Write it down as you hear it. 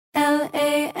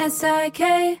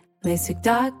LASIK,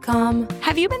 LASIK.com.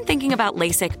 Have you been thinking about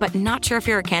LASIK but not sure if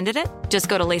you're a candidate? Just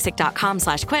go to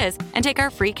LASIK.com/quiz and take our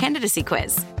free candidacy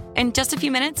quiz. In just a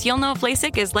few minutes, you'll know if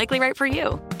LASIK is likely right for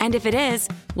you. And if it is,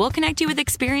 we'll connect you with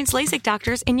experienced LASIK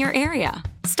doctors in your area.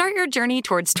 Start your journey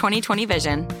towards 20/20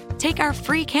 vision. Take our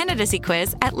free candidacy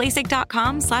quiz at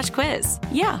LASIK.com/quiz.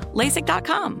 Yeah,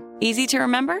 LASIK.com. Easy to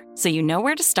remember, so you know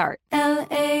where to start.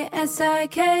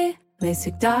 LASIK,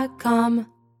 LASIK.com.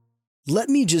 "Let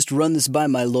me just run this by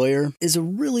my lawyer" is a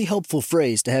really helpful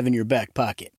phrase to have in your back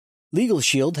pocket. Legal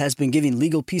Shield has been giving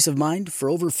legal peace of mind for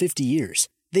over 50 years.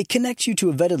 They connect you to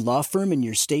a vetted law firm in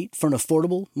your state for an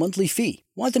affordable monthly fee.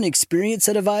 Want an experienced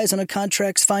set of eyes on a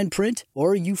contract's fine print?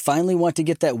 Or you finally want to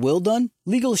get that will done?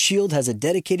 Legal Shield has a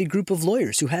dedicated group of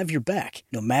lawyers who have your back,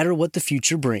 no matter what the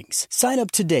future brings. Sign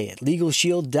up today at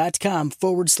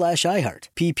LegalShield.com/iHeart.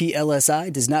 PPLSI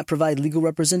does not provide legal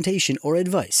representation or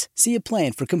advice. See a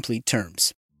plan for complete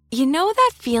terms. You know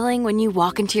that feeling when you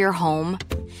walk into your home,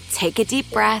 take a deep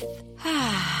breath,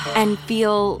 and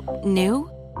feel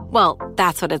new? Well,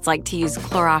 that's what it's like to use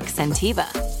Clorox Scentiva.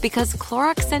 Because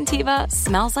Clorox Scentiva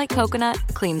smells like coconut,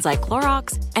 cleans like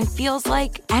Clorox, and feels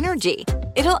like energy.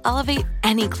 It'll elevate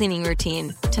any cleaning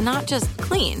routine to not just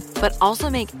clean, but also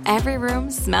make every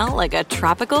room smell like a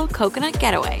tropical coconut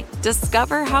getaway.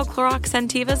 Discover how Clorox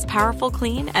Scentiva's powerful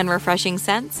clean and refreshing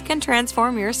scents can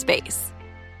transform your space.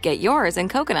 Get yours in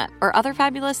coconut or other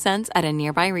fabulous scents at a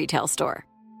nearby retail store.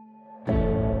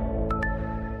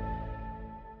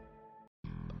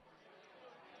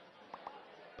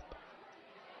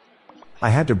 I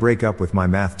had to break up with my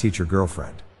math teacher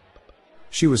girlfriend.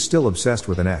 She was still obsessed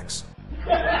with an ex.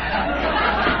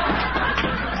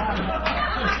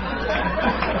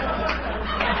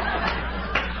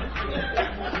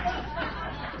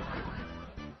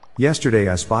 Yesterday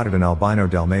I spotted an albino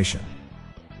Dalmatian.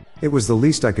 It was the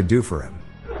least I could do for him.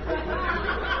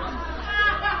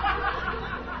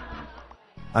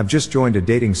 I've just joined a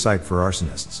dating site for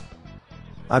arsonists.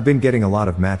 I've been getting a lot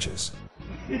of matches.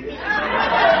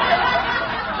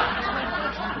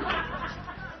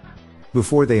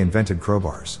 Before they invented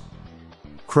crowbars,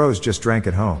 crows just drank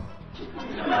at home.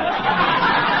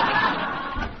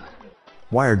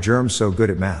 Why are germs so good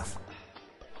at math?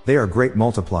 They are great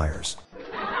multipliers.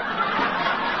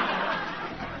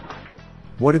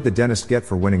 What did the dentist get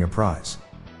for winning a prize?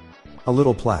 A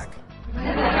little plaque.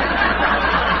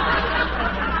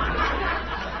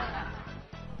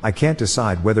 I can't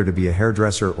decide whether to be a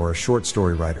hairdresser or a short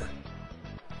story writer.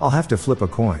 I'll have to flip a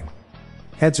coin.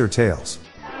 Heads or tails.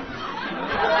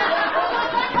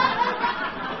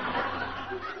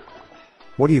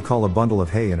 What do you call a bundle of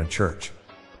hay in a church?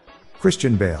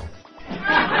 Christian Bale.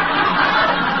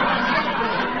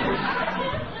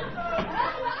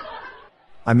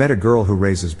 I met a girl who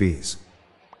raises bees.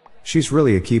 She's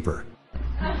really a keeper.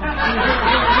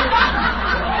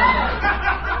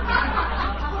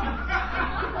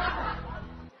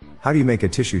 How do you make a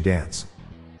tissue dance?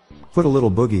 Put a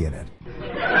little boogie in it.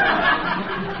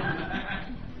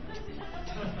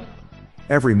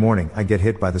 Every morning I get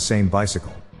hit by the same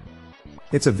bicycle.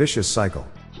 It's a vicious cycle.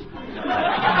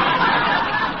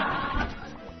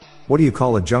 What do you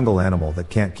call a jungle animal that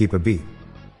can't keep a beat?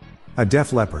 A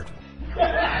deaf leopard.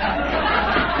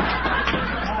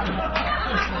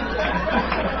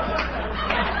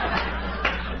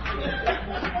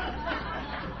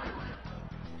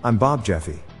 I'm Bob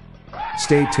Jeffy.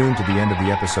 Stay tuned to the end of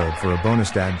the episode for a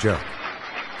bonus dad joke.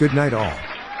 Good night all.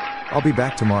 I'll be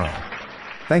back tomorrow.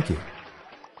 Thank you.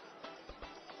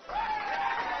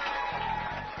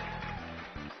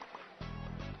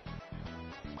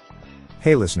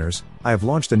 Hey listeners, I have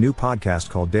launched a new podcast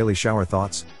called Daily Shower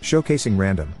Thoughts, showcasing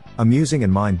random, amusing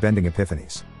and mind-bending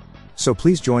epiphanies. So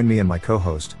please join me and my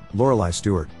co-host, Lorelei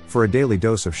Stewart, for a daily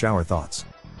dose of shower thoughts.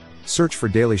 Search for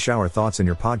Daily Shower Thoughts in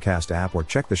your podcast app or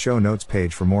check the show notes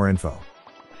page for more info.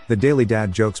 The Daily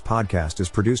Dad Jokes podcast is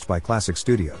produced by Classic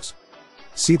Studios.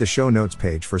 See the show notes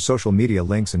page for social media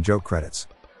links and joke credits.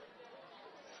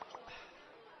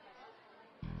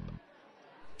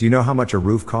 Do you know how much a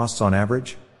roof costs on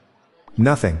average?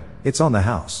 Nothing, it's on the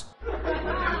house.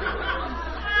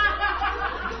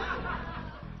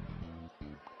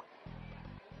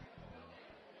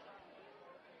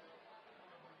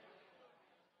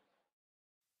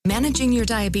 Managing your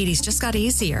diabetes just got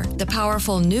easier. The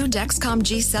powerful new Dexcom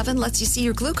G7 lets you see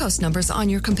your glucose numbers on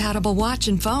your compatible watch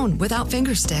and phone without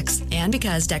finger sticks. And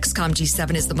because Dexcom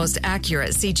G7 is the most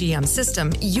accurate CGM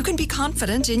system, you can be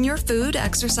confident in your food,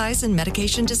 exercise, and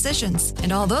medication decisions.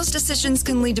 And all those decisions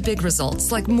can lead to big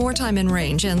results like more time in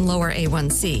range and lower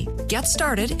A1C. Get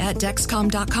started at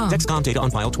Dexcom.com. Dexcom data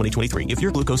on file 2023. If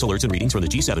your glucose alerts and readings from the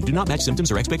G7 do not match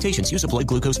symptoms or expectations, use a blood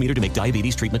glucose meter to make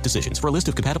diabetes treatment decisions. For a list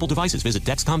of compatible devices, visit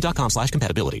Dexcom.com/compatibility.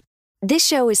 This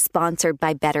show is sponsored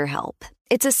by BetterHelp.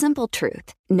 It's a simple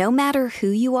truth. No matter who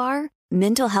you are,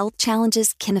 mental health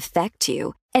challenges can affect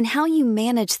you, and how you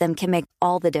manage them can make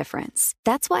all the difference.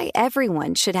 That's why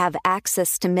everyone should have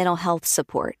access to mental health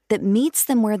support that meets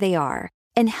them where they are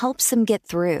and helps them get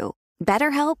through.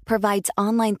 BetterHelp provides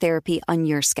online therapy on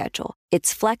your schedule.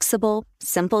 It's flexible,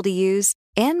 simple to use,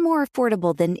 and more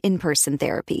affordable than in-person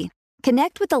therapy.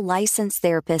 Connect with a licensed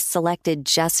therapist selected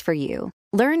just for you.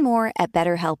 Learn more at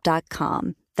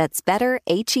BetterHelp.com. That's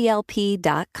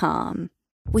BetterHelp.com.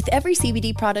 With every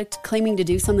CBD product claiming to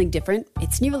do something different,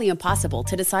 it's nearly impossible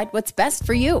to decide what's best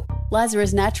for you.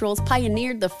 Lazarus Naturals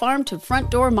pioneered the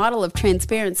farm-to-front-door model of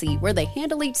transparency, where they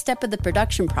handle each step of the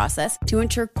production process to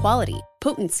ensure quality,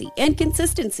 potency, and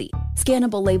consistency.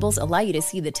 Scannable labels allow you to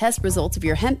see the test results of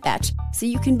your hemp batch, so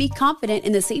you can be confident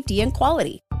in the safety and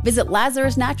quality. Visit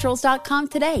LazarusNaturals.com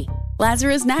today.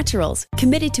 Lazarus Naturals,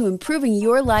 committed to improving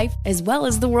your life as well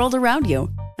as the world around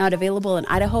you. Not available in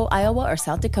Idaho, Iowa, or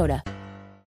South Dakota.